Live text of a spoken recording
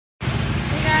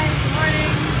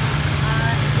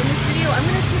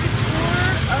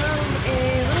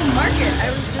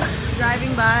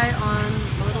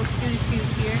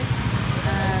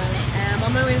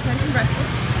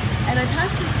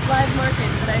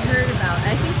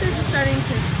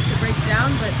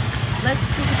around, but let's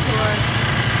take a tour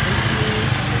and see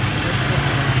what's for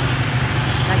sale.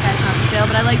 That guy's not for sale,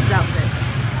 but I like his outfit.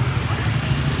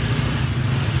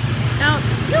 Now,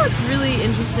 you know what's really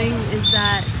interesting is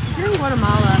that here in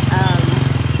Guatemala,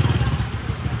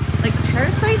 like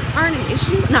parasites aren't an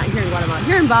issue. Not here in Guatemala,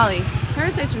 here in Bali,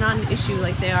 parasites are not an issue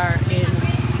like they are in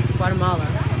Guatemala.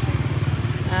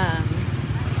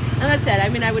 And that said, I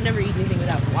mean, I would never eat anything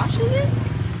without washing it,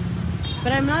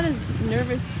 but I'm not as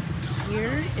nervous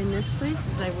here in this place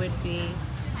as I would be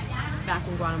back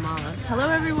in Guatemala. Hello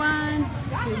everyone,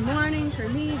 good morning for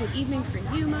me, good evening for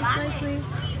you most likely.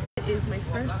 It is my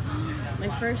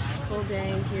first full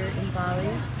day here in Bali.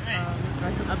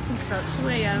 I've been up since about 2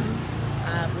 a.m.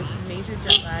 With major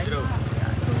jet lag. Banana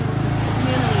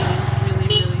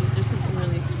lady, there's something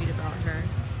really sweet about her.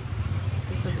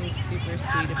 There's something super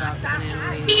sweet about the banana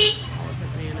lady, all of her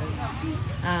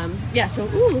bananas. Yeah, so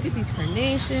ooh, look at these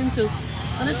carnations. So a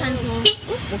lot of times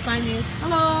we'll find these.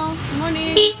 Hello, good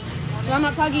morning.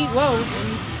 Selamat pagi. Whoa,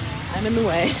 I'm in the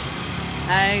way.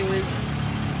 I was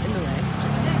in the way.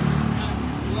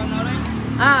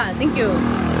 Ah, thank you. Oh,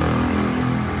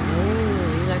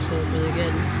 these actually look really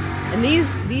good. And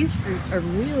these fruit are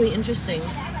really interesting.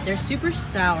 They're super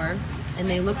sour, and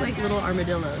they look like little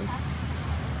armadillos.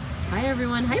 Hi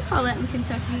everyone. Hi Paulette in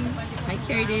Kentucky. Hi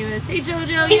Carrie Davis. Hey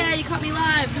Jojo. Yeah, you caught me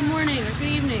live. Good morning or good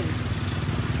evening.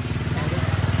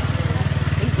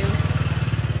 Thank you.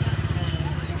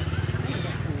 We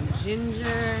got some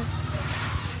ginger.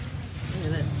 Look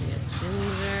at this. We got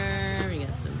ginger. We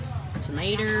got some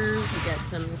tomatoes. We got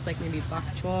some, looks like maybe bok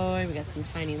choy. We got some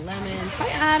tiny lemons.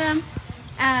 Hi Adam.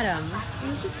 Adam, I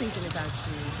was just thinking about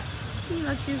you. See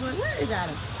about you going, where is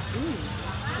Adam? Ooh,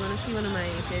 you want to see one of my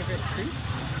favorite fruits?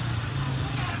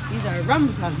 These are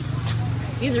rambutan.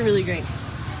 These are really great.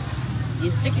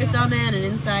 You stick your thumb in and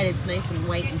inside it's nice and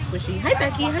white and squishy. Hi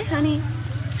Becky, hi honey.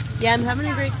 Yeah, I'm having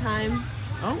a great time.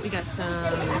 Oh, we got some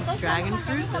dragon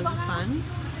fruit. Those are fun.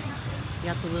 We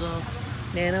got the little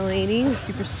banana lady, who's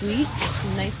super sweet.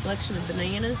 Some nice selection of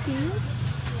bananas here.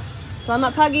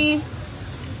 Selamat pagi.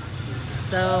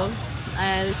 So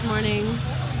this morning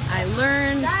I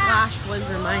learned / was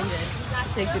reminded to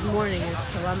say good morning is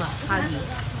selamat pagi.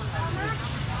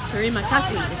 Terima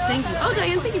kasih is thank you. Oh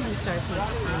Diane, thank you for the stars.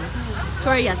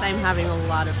 Tori, yes, I'm having a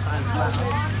lot of fun. Wow.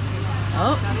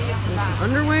 Oh, some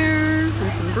underwears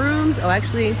and some brooms. Oh,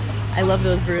 actually, I love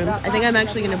those brooms. I think I'm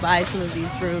actually going to buy some of these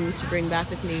brooms to bring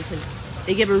back with me because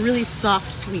they give a really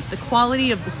soft sweep. The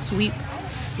quality of the sweep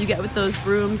you get with those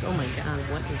brooms, oh my god,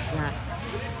 what is that?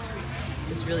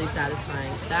 It's really satisfying.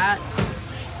 That,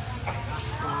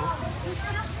 wow.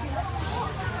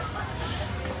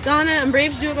 Donna, I'm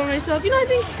brave to do it by myself. You know, I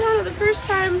think, Donna, the first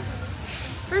time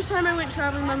I went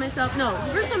traveling by myself, no,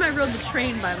 the first time I rode the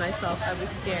train by myself, I was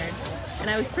scared. And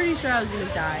I was pretty sure I was going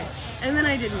to die. And then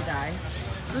I didn't die.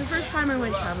 The first time I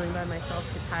went traveling by myself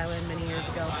to Thailand many years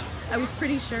ago, I was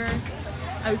pretty sure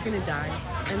I was going to die.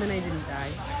 And then I didn't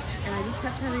die. And I just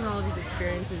kept having all of these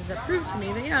experiences that proved to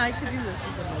me that, yeah, I could do this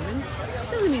as a woman.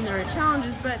 Doesn't mean there are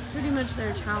challenges, but pretty much there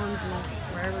are challenges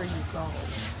wherever you go.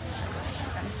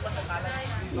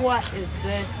 What is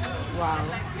this? Wow.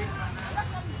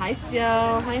 Hi,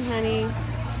 Ciel. Hi, honey.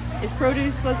 Is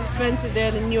produce less expensive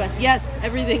there than the U.S.? Yes,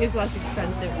 everything is less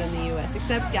expensive than the U.S.,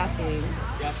 except gasoline.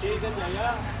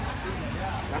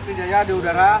 Jaya di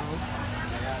udara.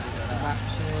 Bok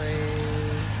choy.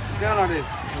 We got a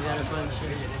bunch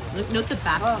of... Look, note the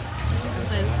baskets.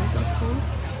 Aren't those cool?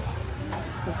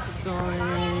 So let's keep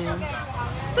going.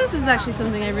 So this is actually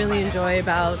something I really enjoy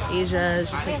about Asia. It's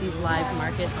just like these live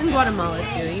markets. In Guatemala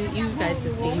too. You guys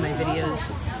have seen my videos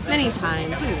many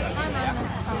times. Look at this, just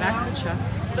back of the truck.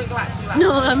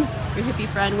 No, your hippie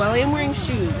friend. Well, I am wearing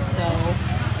shoes, so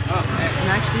I'm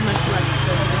actually much less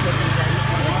close to the hippie than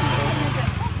some other people.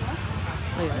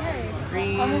 Look at this.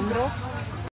 Green.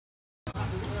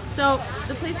 So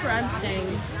the place where I'm staying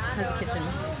has a kitchen.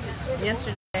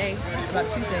 Yesterday, I bought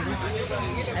 2 things.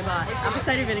 I bought apple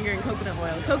cider vinegar and coconut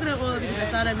oil. Coconut oil because I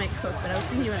thought I might cook, but I was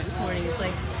thinking about it this morning. It's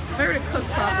like, if I were to cook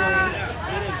properly,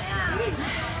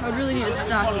 I would really need to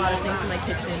stock a lot of things in my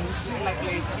kitchen.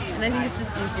 And I think it's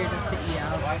just easier just to eat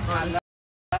out, honestly.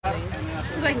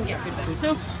 Because I can get good food.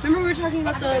 So, remember we were talking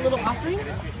about the little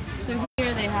offerings? So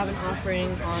here they have an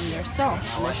offering on their stall,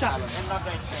 on their shop.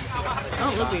 Oh,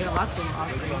 look, we got lots of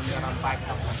offerings.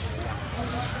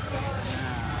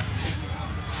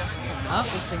 Oh,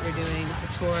 looks like they're doing a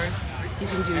tour. So you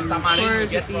can do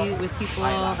tours with people,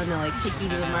 and they'll like take you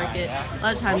to the market. A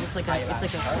lot of times it's like a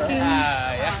cooking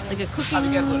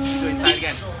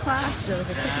class or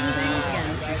like a cooking thing.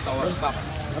 Again,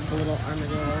 of the little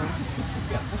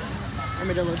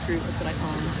armadillo fruit. That's what I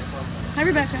call them. Hi,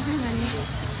 Rebecca. Hi, honey.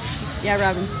 Yeah,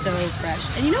 Robin's so fresh.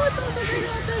 And you know what's also great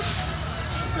about this?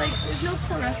 It's like there's no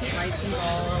fluorescent lights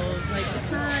involved. Like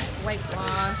it's not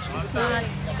whitewashed. It's not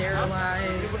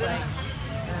sterilized. Like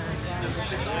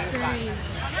it's very.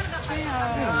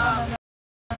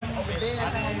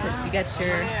 You got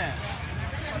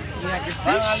your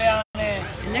fish.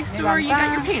 And next door you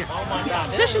got your pants.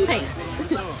 Fish and pants.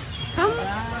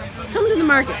 Come to the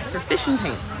market for fish and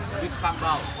pants. With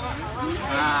sambal.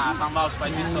 Sambal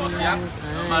spicy sauce ya.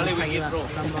 Normally we eat raw.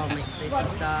 Sambal makes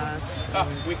spicy sauce.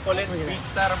 We call it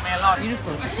bitter melon.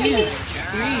 Beautiful. Huge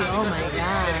tree. Oh my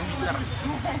god.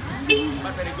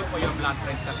 But very good for your blood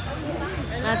pressure.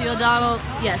 Matthew O'Donnell,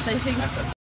 yes, I think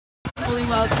fully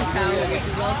well cacao would be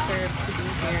well served to be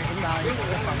here in Bali.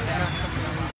 Not something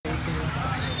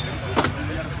I'm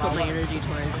going to put my energy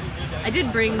towards. I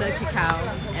did bring the cacao,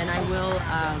 and I will,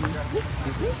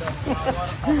 excuse me.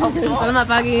 Salamat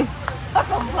pagi.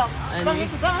 And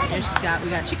we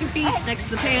got chicken feet next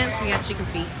to the pants. We got chicken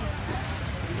feet.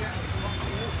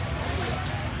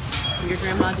 Did your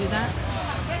grandma do that?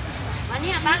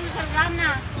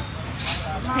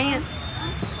 Pants.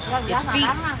 Get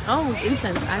feet. Oh,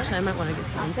 incense. Actually, I might want to get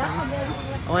some incense.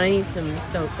 Oh, and I need some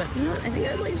soap. But you know what? I think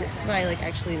I'd like to buy like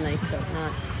actually nice soap,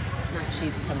 not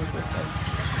cheap chemical soap.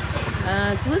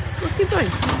 So let's keep going.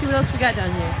 Let's see what else we got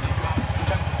down here.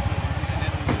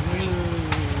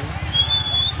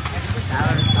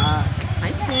 Soursop.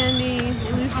 Hi Sandy.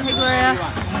 Hey Lucy. Hey Gloria.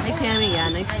 Hi Tammy. Yeah,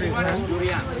 nice fruit. Huh?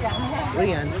 Durian.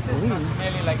 Durian.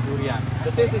 Smelly like durian.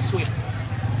 The taste is sweet.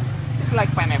 It's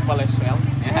like pineapple as well.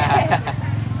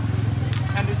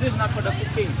 And this is not for the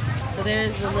cooking. So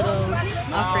there's the little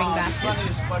offering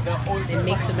baskets. They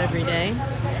make them every day.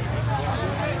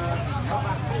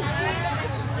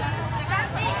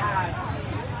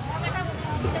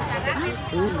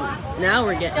 Ooh, now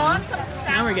we're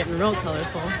getting real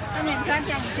colorful.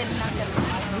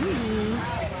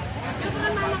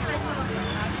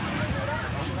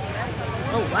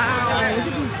 Oh wow, look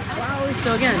at these flowers.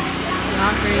 So again, the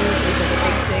offerings is a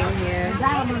big thing here.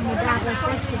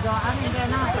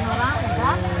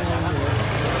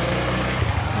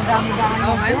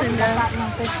 Oh, hi Linda.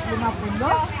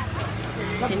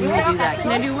 Can you do that?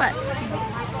 Can I do what?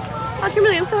 Oh,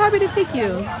 Kimberly, I'm so happy to take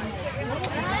you.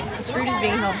 This fruit is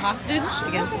being held hostage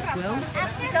against its will.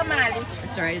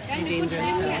 It's alright, it's pretty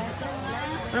dangerous, so.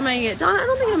 What am I gonna get? Donna, I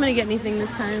don't think I'm gonna get anything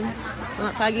this time.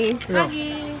 Not Puggy? No.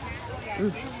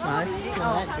 Wow, it's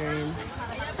not that durian.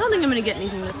 I don't think I'm gonna get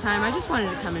anything this time. I just wanted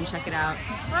to come and check it out.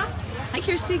 Hi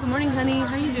Kirsty, good morning honey.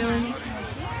 How you doing?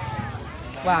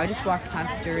 Wow, I just walked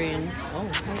past durian. Oh,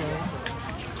 hello.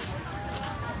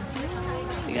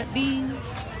 We got bees.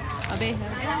 Abejas.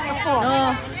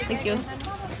 Oh, thank you.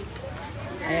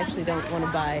 I actually don't want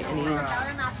to buy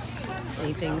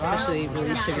anything, especially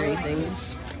really sugary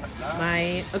things.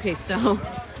 Okay, so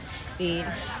maybe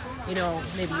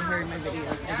you heard my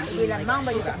videos. I've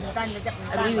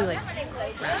been eating like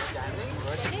crap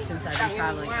since I've been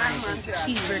traveling. I ate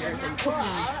cheeseburgers and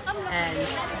cookies and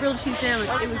grilled cheese sandwich.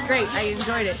 It was great. I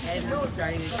enjoyed it, and it's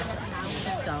starting to get up.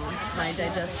 So my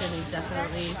digestion is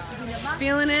definitely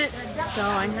feeling it. So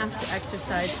I have to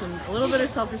exercise a little bit of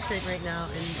self-restraint right now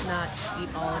and not eat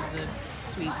all of the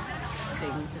sweet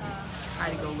things and try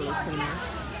to go a little cleaner.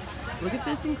 Look at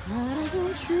this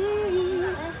incredible tree.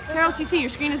 Carol CC, your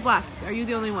screen is black. Are you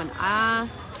the only one? I'm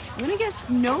gonna guess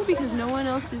no because no one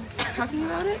else is talking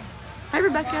about it. Hi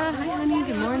Rebecca. Hi honey.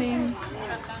 Good morning.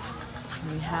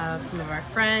 We have some of our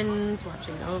friends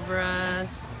watching over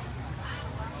us.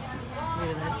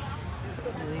 Look at this.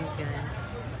 Look at these guys.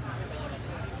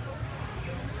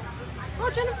 Oh,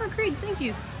 Jennifer Creed, thank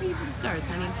you. Thank you for the stars,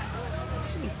 honey.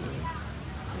 Thank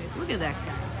you. Look at that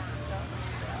guy.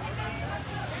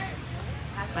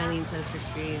 Filene says her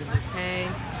screen is okay.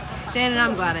 Shannon,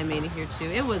 I'm glad I made it here too.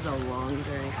 It was a long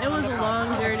journey. It was a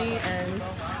long journey, and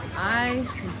I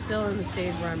am still in the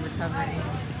stage where I'm recovering.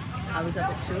 I was up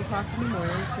at 2 o'clock in the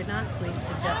morning, could not sleep.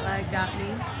 The jet lag got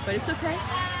me, but it's okay.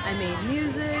 I made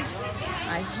music,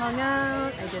 I hung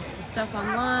out, I did some stuff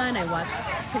online. I watched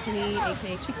Tiffany,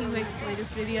 aka Chicky Wick's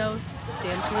latest video.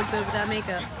 Damn, she looked good with that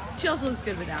makeup. She also looks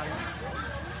good without it.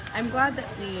 I'm glad that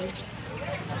we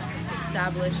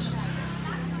established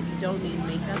that you don't need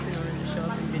makeup in order to show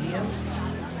up in videos.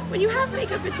 When you have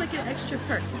makeup, it's like an extra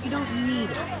perk. You don't need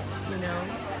it, you know?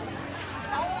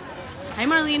 Hi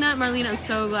Marlena. Marlena, I'm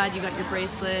so glad you got your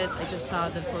bracelets. I just saw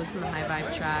the post on the High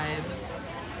Vibe Tribe.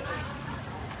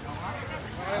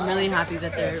 I'm really happy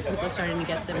that people are starting to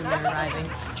get them and they're arriving.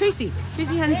 Tracy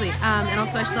Hensley. And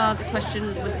also I saw the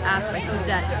question was asked by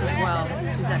Suzette as well.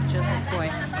 Suzette Joseph Foy.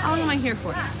 How long am I here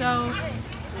for? So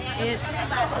It's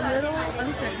a little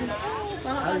uncertain.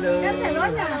 Hello.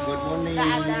 Good morning.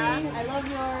 I love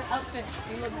your outfit.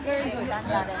 You look very good.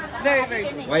 Very, very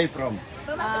good. Where you from?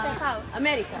 America.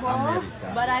 America.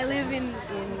 But I live in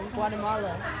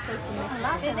Guatemala. Close to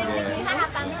Mexico.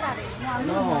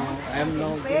 No, I'm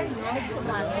no good.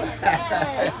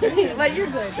 But you're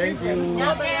good. Thank you.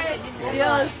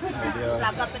 Adios.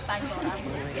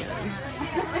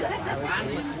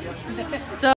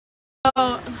 So,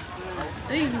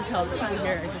 you can tell the people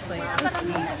here are just like so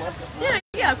sweet.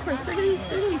 Yeah, of course. There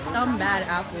gonna be some bad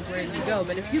apples wherever you go,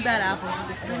 but a few bad apples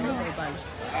will spoil the whole bunch.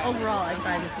 Overall, I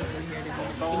find the people here to be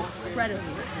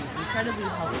incredibly sweet, incredibly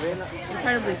helpful,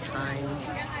 incredibly kind.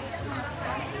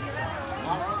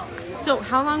 So,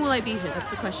 how long will I be here? That's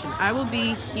the question. I will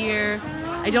be here.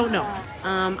 I don't know.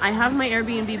 I have my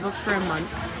Airbnb booked for a month.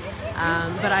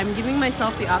 But I'm giving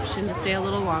myself the option to stay a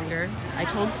little longer. I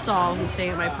told Saul, who's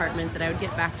staying at my apartment, that I would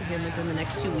get back to him within the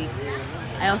next 2 weeks.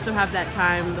 I also have that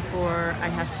time before I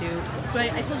have to... So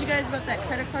I told you guys about that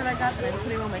credit card I got, that I'm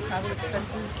putting all my travel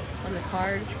expenses on the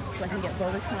card so I can get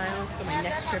bonus miles, so my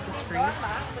next trip is free.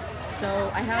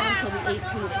 So I have until the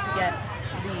 18th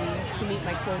to meet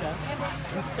my quota.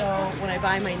 And so when I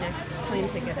buy my next plane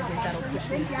ticket, I think that'll push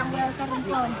me to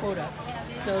meet my quota.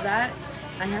 So that...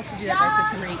 I have to do that by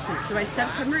September 18th. So by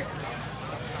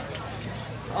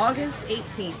August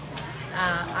 18th,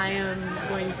 I am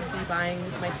going to be buying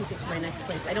my ticket to my next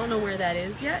place. I don't know where that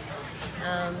is yet.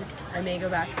 I may go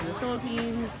back to the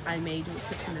Philippines. I may do a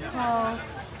quick Nepal.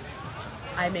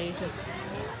 I may just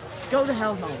go the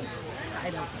hell home. I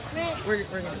don't know. We're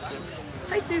gonna see.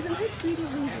 Hi Susan. Hi sweetie.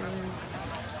 How you doing?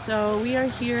 So we are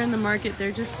here in the market.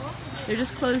 They're just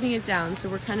closing it down. So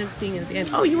we're kind of seeing it at the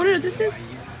end. Oh, you want to know what this is?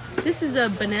 This is a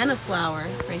banana flower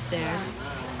right there.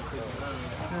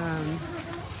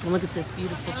 And look at this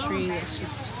beautiful tree that's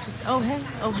just oh hey,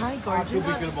 oh hi gorgeous.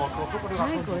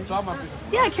 Hi gorgeous.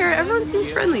 Yeah, Kara, everyone seems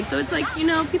friendly. So it's like, you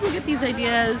know, people get these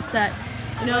ideas that,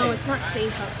 you know, it's not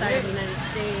safe outside of the United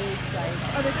States, like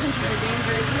other countries are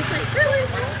dangerous. And it's like, really?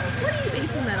 What are you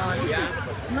basing that on?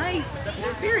 My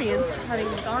experience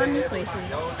having gone to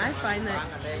places, I find that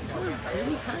people are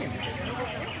really kind.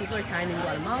 People are kind in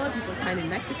Guatemala, people are kind in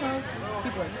Mexico,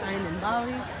 people are kind in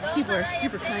Bali, people are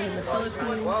super kind in the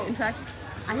Philippines. In fact,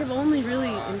 I have only really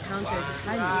encountered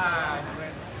kindness.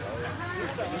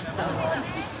 So,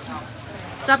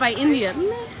 stop by India.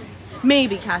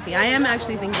 Maybe, Kathy. I am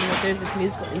actually thinking that there's this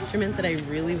musical instrument that I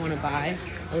really want to buy.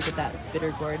 Look at that,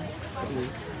 bitter gourd.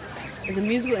 There's a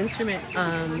musical instrument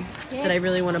that I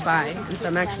really want to buy, and so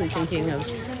I'm actually thinking of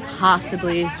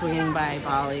possibly swinging by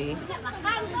Bali.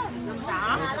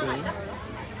 We'll see.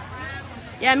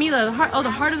 Yeah, Mila, the heart. Oh,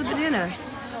 the heart of the banana.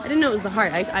 I didn't know it was the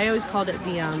heart. I always called it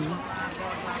the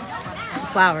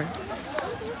flower.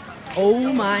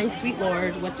 Oh my sweet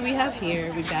lord, what do we have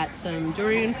here? We've got some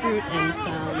durian fruit and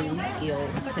some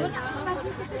eels. Because,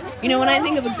 you know, when I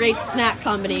think of a great snack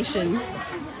combination,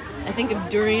 I think of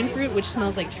durian fruit, which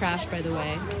smells like trash, by the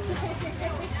way.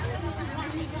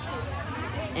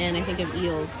 And I think of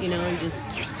eels, you know,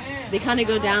 they kind of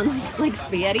go down like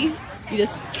spaghetti. You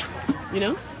just, you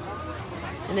know,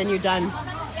 and then you're done.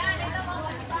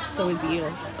 So is the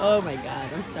eel. Oh my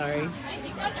god, I'm sorry.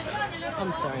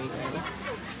 I'm sorry, guys.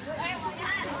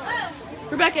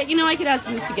 Rebecca, you know, I could ask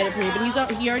Luke to get it for me,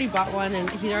 but he already bought one, and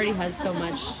he already has so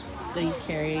much that he's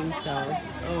carrying, so,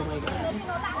 oh my god.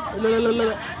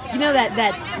 You know that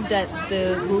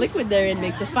the liquid therein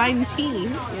makes a fine tea,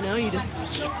 you know, you just,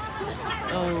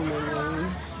 oh my god.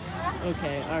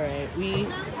 Okay, alright,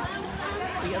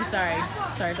 I'm sorry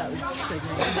if that was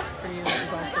triggering for you, it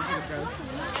was also pretty gross.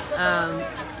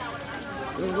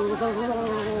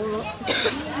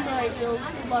 Alright, Joe,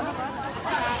 good luck.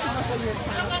 Good luck on your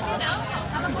time.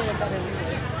 You get a better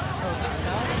leader.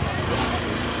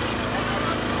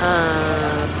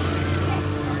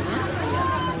 So yeah,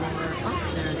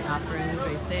 there are the offerings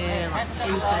right there. Lots of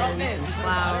incense and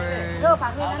flowers.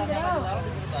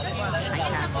 Hi,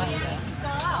 Kathy.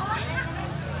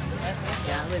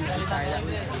 Yeah, Linda, I'm sorry, that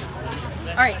was...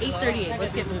 Alright, 8:38,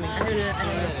 let's get moving. I have an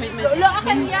appointment at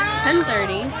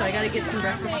 10:30, so I gotta get some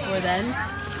breakfast before then.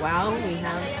 Wow, we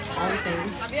have all the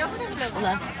things.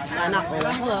 Hola. Not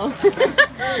hola, hello.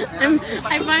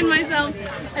 I find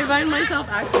myself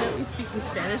accidentally speaking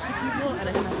Spanish to people, and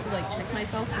I have to like check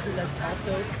myself because that's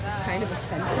also kind of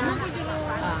offensive.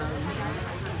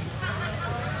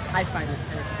 I find it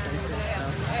kind of offensive, so.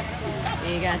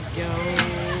 There you got Joe.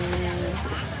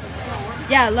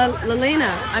 Yeah,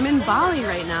 Lalena, I'm in Bali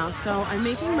right now, so I'm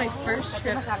making my first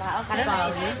trip to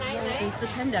Bali since the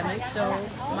pandemic. So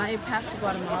my path to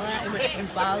Guatemala, I went from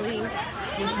Bali,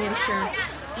 New Hampshire,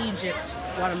 Egypt,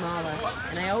 Guatemala,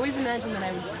 and I always imagined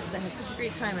that because I had such a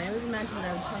great time, I always imagined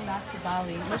that I would come back to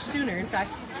Bali much sooner. In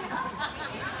fact,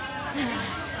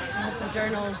 I had some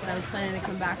journals that I was planning to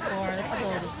come back for. That's a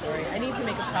whole other story. I need to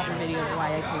make a proper video of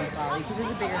why I came to Bali, because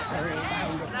there's a bigger story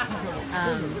behind it.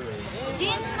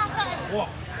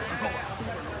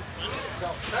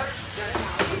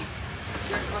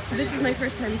 So this is my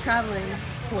first time traveling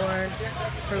for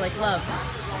like love,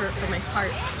 for my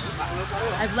heart.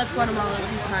 I've left Guatemala a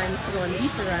few times to go on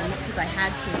visa runs because I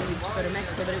had to leave to go to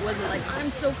Mexico, but it wasn't like, I'm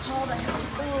so called, I have to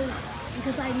go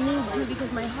because I need to,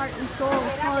 because my heart and soul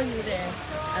is calling me there.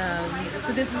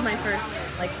 So this is my first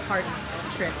like heart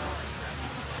trip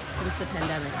since the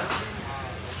pandemic.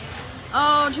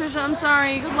 Oh, Trisha, I'm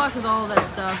sorry. Good luck with all of that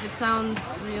stuff. It sounds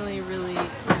really, really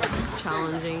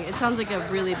challenging. It sounds like a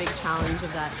really big challenge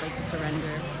of that, like,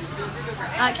 surrender.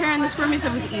 Karen, the squirmy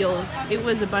stuff with eels. It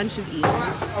was a bunch of eels. You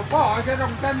know,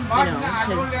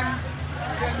 because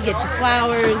you get your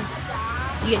flowers,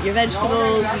 you get your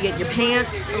vegetables, you get your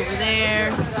pants over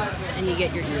there, and you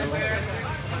get your eels.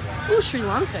 Oh, Sri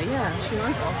Lanka. Yeah, Sri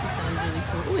Lanka also sounds really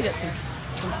cool. Oh, we got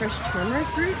some fresh turmeric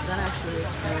root. That actually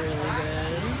looks really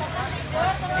good.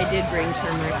 I did bring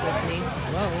turmeric with me.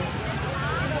 Whoa.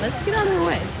 Let's get on our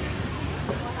way.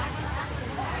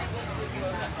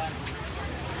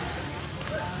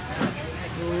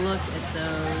 Look at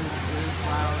those blue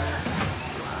flowers.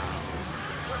 Wow.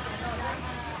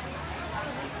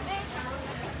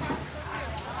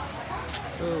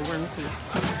 Oh, worm tea.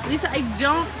 Lisa, I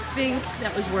don't think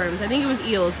that was worms. I think it was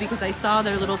eels because I saw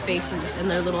their little faces and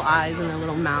their little eyes and their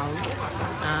little mouths.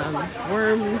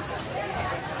 Worms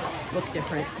look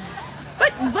different.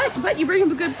 But you bring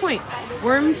up a good point.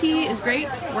 Worm tea is great.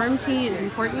 Worm tea is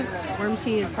important. Worm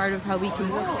tea is part of how we can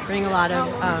bring a lot of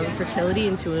fertility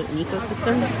into an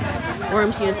ecosystem.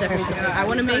 Worm tea is definitely something I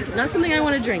want to make. Not something I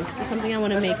want to drink, but something I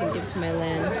want to make and give to my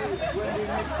land.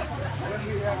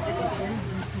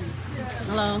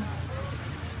 Hello.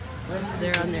 So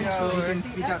they're on their tour.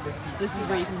 This is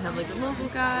where you can have like a local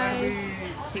guide,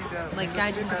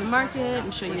 guide you through the market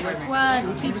and show you what's what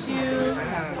and teach you.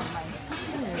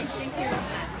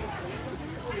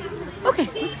 Okay,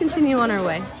 let's continue on our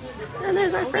way. And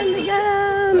there's our friend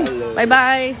again.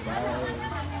 Bye-bye.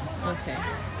 Okay.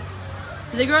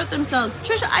 Do they grow it themselves?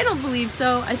 Trisha, I don't believe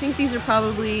so. I think these are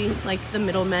probably like the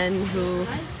middlemen who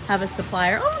have a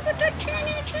supplier. Oh, look at the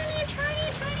tiny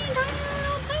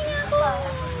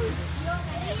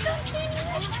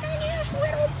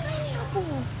little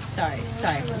pineapple. Sorry.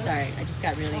 I'm sorry. I just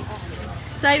got really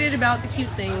excited about the cute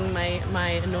thing.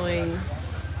 My annoying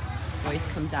voice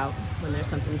comes out when there's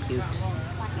something cute.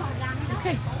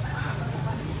 Okay.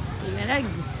 You got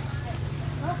eggs.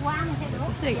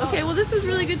 Okay, well this was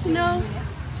really good to know.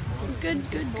 This was good.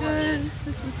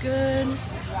 This was good.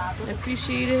 I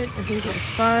appreciate it. I think it was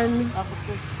fun.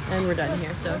 And we're done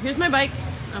here. So here's my bike.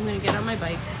 I'm gonna get on my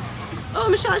bike. Oh,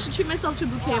 Michelle, I should treat myself to a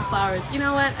bouquet of flowers. You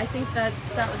know what? I think that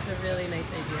was a really nice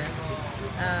idea.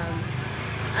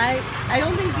 I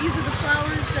don't think these are the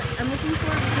flowers that I'm looking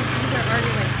for because these are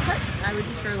already like cut. I would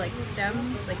prefer like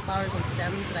stems, like flowers on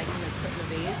stems that I can like put in a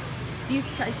vase. These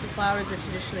types of flowers are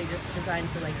traditionally just designed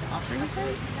for like the offering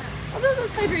type. Although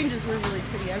those hydrangeas were really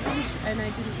pretty, and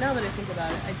I didn't. Now that I think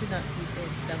about it, I did not see they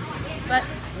had stems. But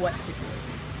what to do?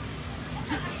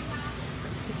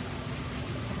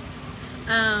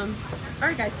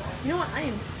 Alright guys, you know what? I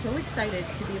am so excited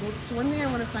to be able to, so one thing I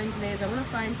want to find today is I want to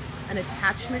find an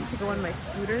attachment to go on my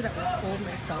scooter that will hold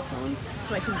my cell phone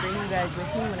so I can bring you guys with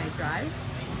me when I drive.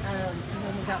 I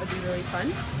think that would be really fun.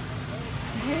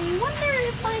 I wonder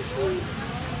if I can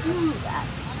do that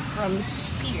from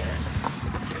here.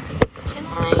 Can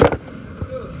I?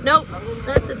 Nope,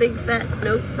 that's a big fat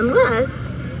nope.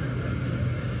 Unless,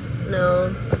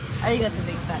 no. I think that's a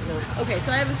big fat note. Okay,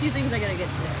 so I have a few things I gotta get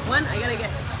today. One, I gotta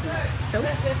get soap.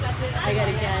 I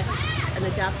gotta get an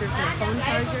adapter for a phone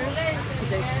charger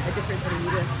because it's a different than a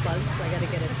USB plug, so I gotta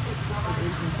get an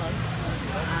Asian plug.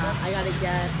 I gotta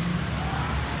get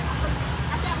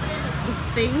the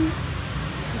thing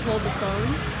to hold the phone,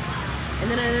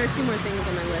 and then there are a few more things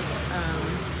on my list.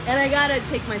 And I gotta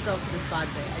take myself to the spa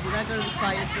today. I did not go to the spa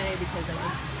yesterday because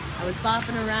I was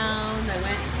bopping around. I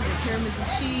went to the Pyramids of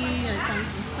Chi. I sang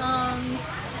some songs.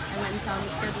 I went and found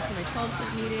the schedule for my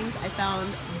 12-step meetings. I found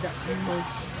the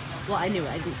most, well, I knew it.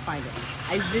 I didn't find it.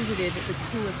 I visited the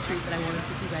coolest street that I wanted to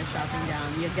take you guys shopping down.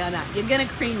 You're gonna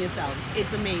cream yourselves.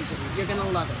 It's amazing. You're gonna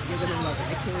love it. You're gonna love it.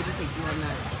 I can't wait to take you on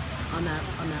that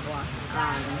walk.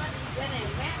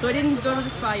 So I didn't go to the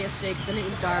spa yesterday because then it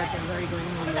was dark. I was already going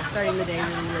home. I was starting the day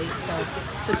really late.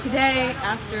 So today,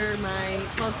 after my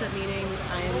 12-step meeting,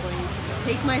 I am going to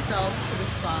take myself to the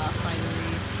spa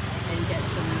finally and get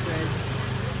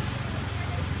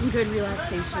some good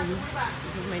relaxation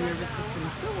because my nervous system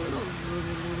is still a little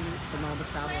from all the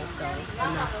travel, so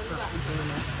I'm not sleeping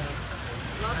enough. So,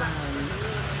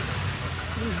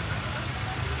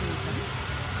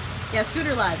 yeah,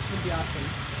 scooter lives would be awesome.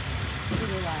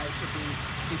 Scooter lives would be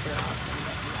super awesome.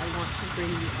 But I want to bring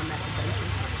you on that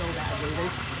adventure so badly.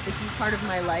 This is part of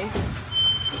my life.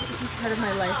 This is part of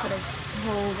my life that I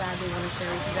so badly want to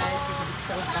share with you guys because it's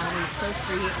so fun and it's so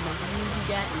free and the views you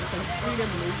get and the sense of freedom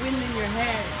and the wind in your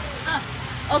hair.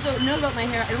 Also, know about my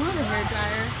hair. I don't have a hair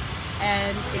dryer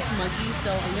and it's muggy,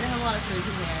 so I'm gonna have a lot of frizzy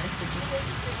hair. So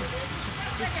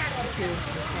just do it,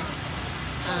 okay?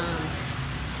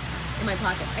 In my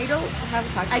pocket. I don't have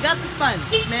a pocket. I got the sponge,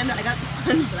 Amanda. I got the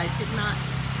sponge, but I did not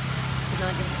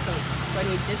get the soap. So I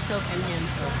need dish soap and hand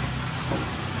soap.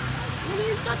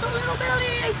 He's got the little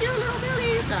belly. I see a little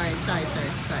belly. Sorry.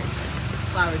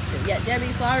 Flowers too. Yeah,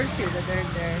 Debbie, flowers too.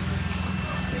 They're.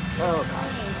 Oh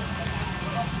gosh.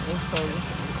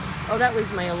 Oh, that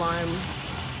was my alarm.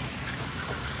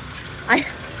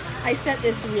 I set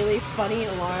this really funny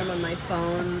alarm on my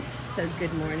phone. It says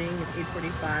good morning. It's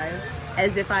 8:45.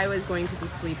 As if I was going to be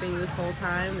sleeping this whole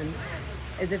time, and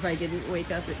as if I didn't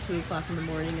wake up at 2 o'clock in the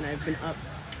morning, and I've been up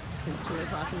since 2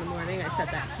 o'clock in the morning. I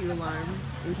set that cute alarm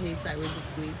in case I was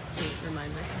asleep to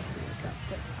remind myself to wake up.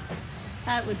 But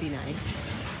that would be nice.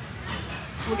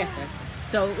 We'll get there.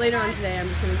 So later on today, I'm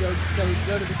just gonna go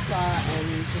to the spa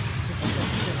and just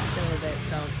chill a bit.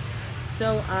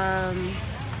 So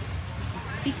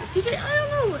CJ, I don't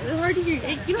know. It's hard to hear.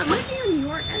 You know, it might be on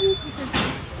your end because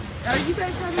are you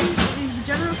guys having is the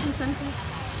general consensus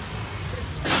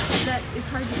that it's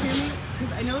hard to hear me?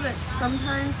 Because I know that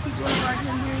sometimes people have a hard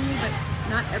time hearing me, but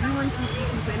not everyone seems to be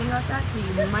complaining about that, so you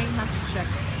might have to check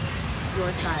your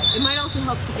side. It might also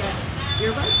help to get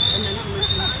earbuds and then to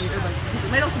listen to your earbuds, because it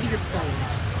might also be your phone.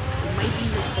 It might be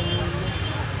your phone.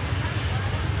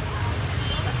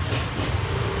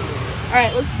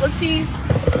 Alright, let's see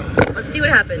what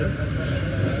happens.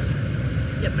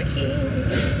 Get my key.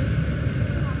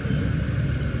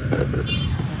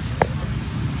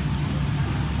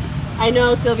 I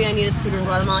know, Sylvia, I need a scooter in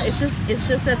Guatemala. It's just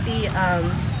that the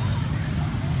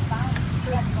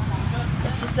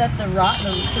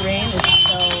terrain is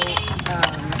so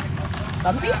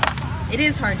bumpy. It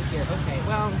is hard to hear. Okay,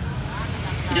 well,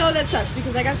 you know that sucks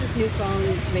because I got this new phone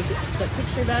to make the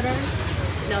picture better.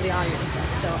 Now the audio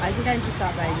sucks. So I think I just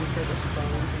stop by refurbished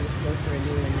phones and just go for a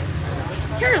new one next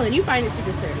time. Carolyn, you find it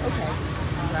super clear. Okay.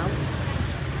 Well,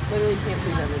 literally can't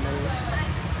please everybody.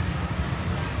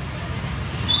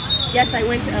 Yes, I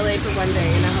went to LA for one day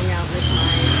and I hung out with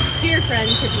my dear friend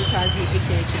Tiffany Crosby,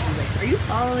 aka Chicky Wicks. Are you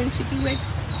following Chicky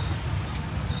Wicks?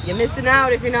 You're missing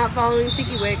out if you're not following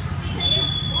Chicky Wicks.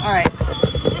 Alright.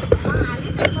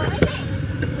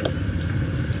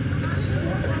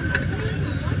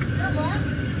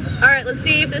 Alright, let's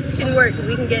see if this can work. If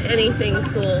we can get anything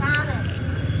cool.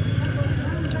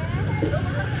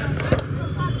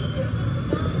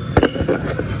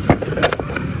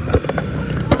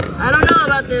 I don't know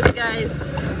about this, guys.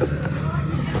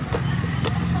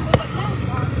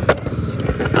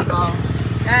 False.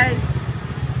 Guys,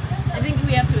 I think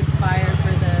we have to aspire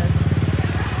for the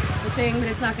thing, but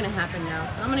it's not going to happen now.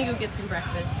 So I'm going to go get some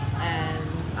breakfast, and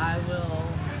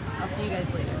I'll see you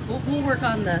guys later. We'll work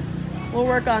on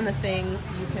the thing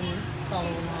so you can follow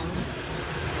along.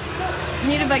 You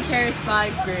need a vicarious spa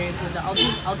experience, Linda. I'll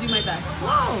do my best.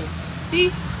 Whoa!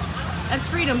 See? That's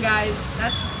freedom, guys.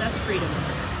 That's freedom.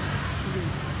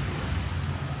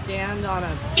 Stand on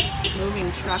a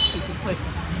moving truck. You can put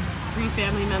 3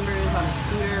 family members on a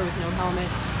scooter with no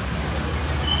helmets.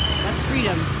 That's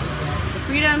freedom. The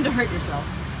freedom to hurt yourself.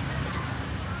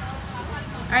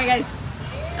 Alright guys,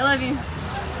 I love you.